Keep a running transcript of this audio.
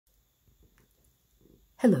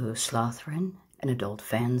Hello, Slothrin and adult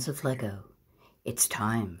fans of Lego. It's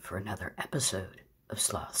time for another episode of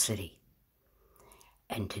Sloth City.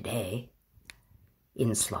 And today,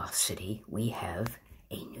 in Sloth City, we have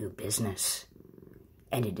a new business.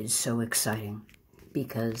 And it is so exciting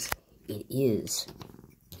because it is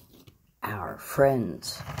our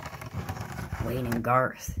friends, Wayne and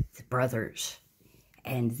Garth, the brothers.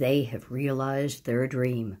 And they have realized their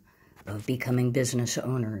dream of becoming business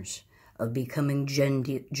owners, of becoming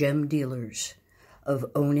gem dealers, of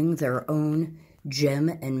owning their own gem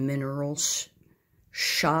and minerals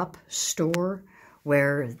shop store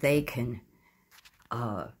where they can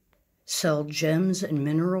sell gems and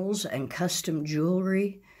minerals and custom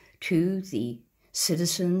jewelry to the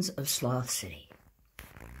citizens of Sloth City.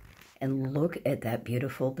 And look at that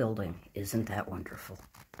beautiful building. Isn't that wonderful?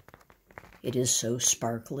 It is so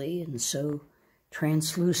sparkly and so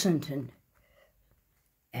translucent,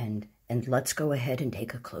 and let's go ahead and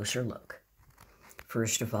take a closer look.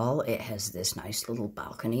 First of all, it has this nice little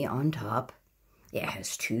balcony on top. It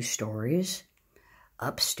has 2 stories.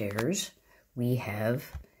 Upstairs, we have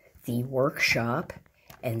the workshop,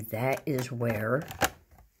 and that is where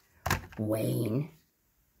Wayne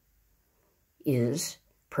is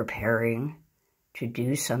preparing to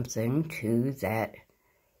do something to that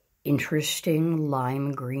interesting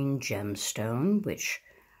lime green gemstone, which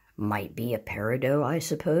might be a peridot, I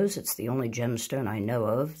suppose. It's the only gemstone I know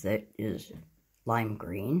of that is lime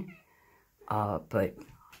green. But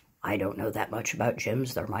I don't know that much about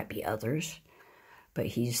gems. There might be others. But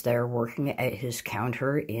he's there working at his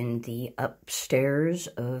counter in the upstairs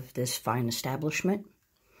of this fine establishment.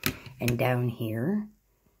 And down here,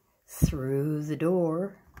 through the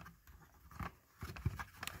door,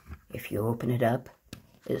 if you open it up,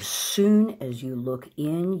 as soon as you look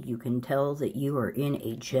in, you can tell that you are in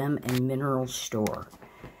a gem and mineral store,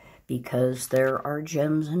 because there are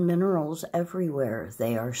gems and minerals everywhere.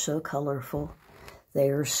 They are so colorful, they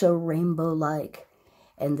are so rainbow-like,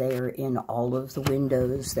 and they are in all of the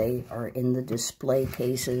windows, they are in the display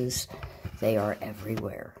cases, they are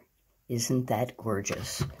everywhere. Isn't that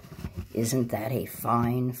gorgeous? Isn't that a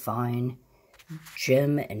fine, fine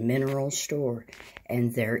gem and mineral store?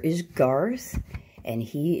 And there is Garth, and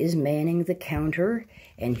he is manning the counter,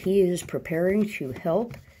 and he is preparing to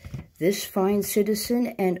help this fine citizen.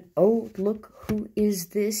 And oh, look, who is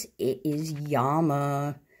this? It is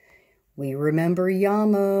Yama. We remember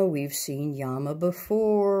Yama. We've seen Yama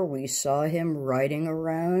before. We saw him riding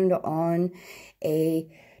around on a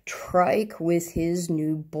trike with his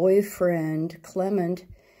new boyfriend, Clement.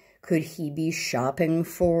 Could he be shopping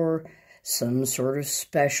for some sort of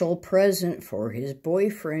special present for his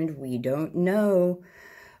boyfriend? We don't know.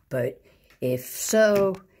 But if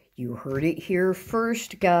so, you heard it here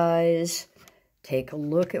first, guys. Take a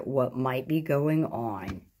look at what might be going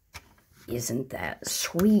on. Isn't that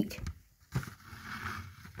sweet?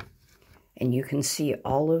 And you can see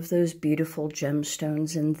all of those beautiful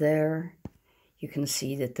gemstones in there. You can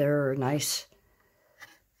see that there are nice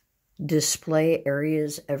display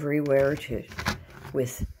areas everywhere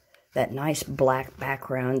with that nice black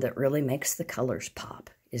background that really makes the colors pop.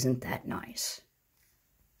 Isn't that nice?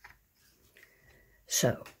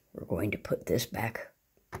 So, we're going to put this back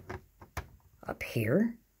up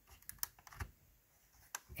here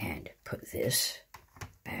and put this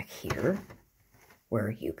back here where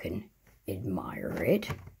you can admire it.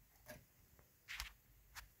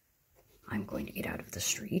 I'm going to get out of the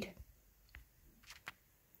street.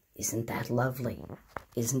 Isn't that lovely?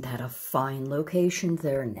 Isn't that a fine location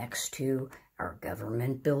there next to our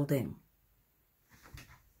government building?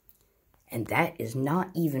 And that is not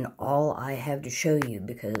even all I have to show you,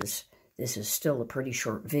 because this is still a pretty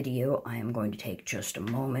short video. I am going to take just a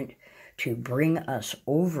moment to bring us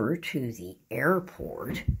over to the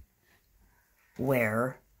airport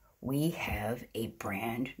where we have a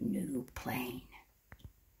brand new plane.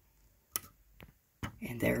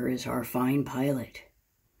 And there is our fine pilot.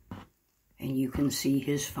 And you can see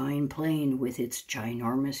his fine plane with its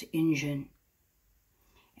ginormous engine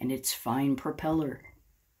and its fine propeller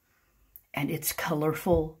and its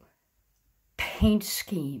colorful paint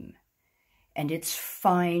scheme and its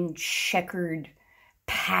fine checkered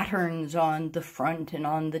patterns on the front and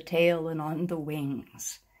on the tail and on the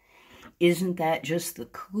wings. Isn't that just the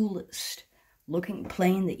coolest looking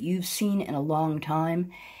plane that you've seen in a long time?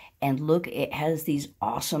 And look, it has these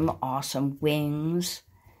awesome, awesome wings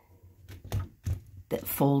that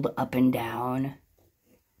fold up and down.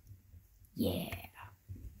 Yeah.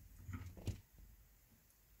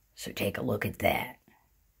 So take a look at that.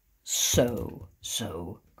 So,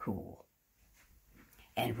 so cool.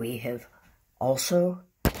 And we have also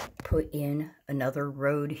put in another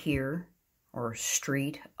road here, or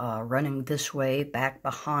street, running this way back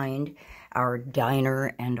behind our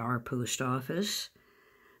diner and our post office,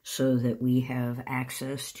 so that we have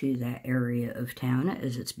access to that area of town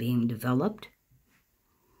as it's being developed.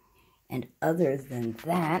 And other than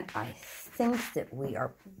that, I think that we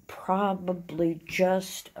are probably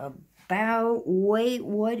just about... Wait,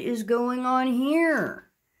 what is going on here?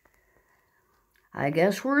 I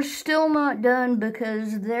guess we're still not done,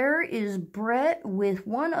 because there is Brett with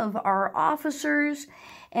one of our officers,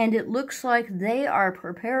 and it looks like they are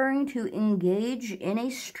preparing to engage in a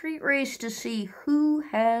street race to see who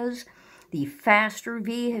has the faster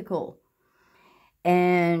vehicle.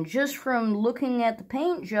 And just from looking at the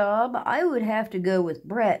paint job, I would have to go with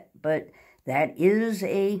Brett, but that is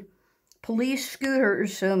a police scooter,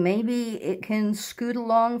 so maybe it can scoot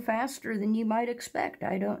along faster than you might expect.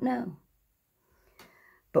 I don't know.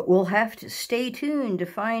 But we'll have to stay tuned to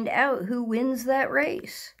find out who wins that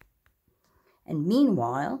race. And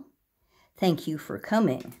meanwhile, thank you for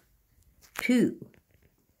coming to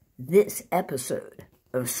this episode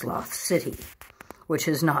of Sloth City, which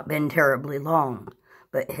has not been terribly long,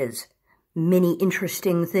 but has many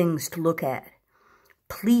interesting things to look at.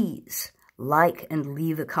 Please like and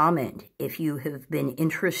leave a comment if you have been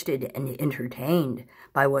interested and entertained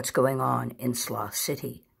by what's going on in Sloth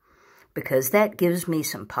City, because that gives me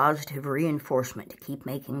some positive reinforcement to keep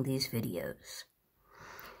making these videos.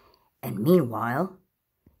 And meanwhile,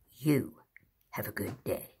 you have a good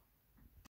day.